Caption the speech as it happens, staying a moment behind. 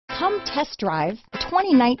Come test drive the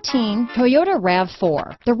 2019 Toyota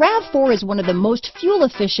RAV4. The RAV4 is one of the most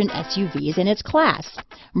fuel-efficient SUVs in its class.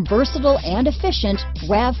 Versatile and efficient,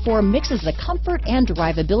 RAV4 mixes the comfort and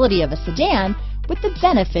drivability of a sedan with the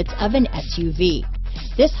benefits of an SUV.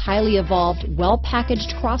 This highly evolved,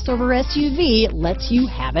 well-packaged crossover SUV lets you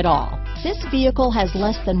have it all. This vehicle has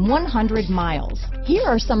less than 100 miles. Here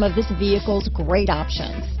are some of this vehicle's great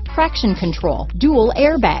options: traction control, dual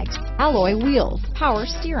airbags, alloy wheels, power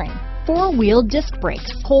steering, four-wheel disc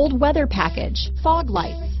brakes, cold weather package, fog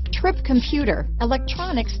lights, trip computer,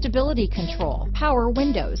 electronic stability control, power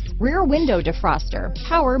windows, rear window defroster,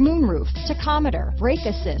 power moonroof, tachometer, brake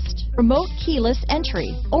assist, remote keyless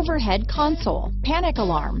entry, overhead console, panic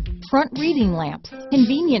alarm, front reading lamps,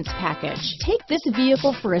 convenience package. Take this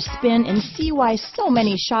vehicle for a spin and see why so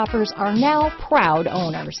many shoppers are now proud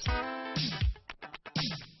owners.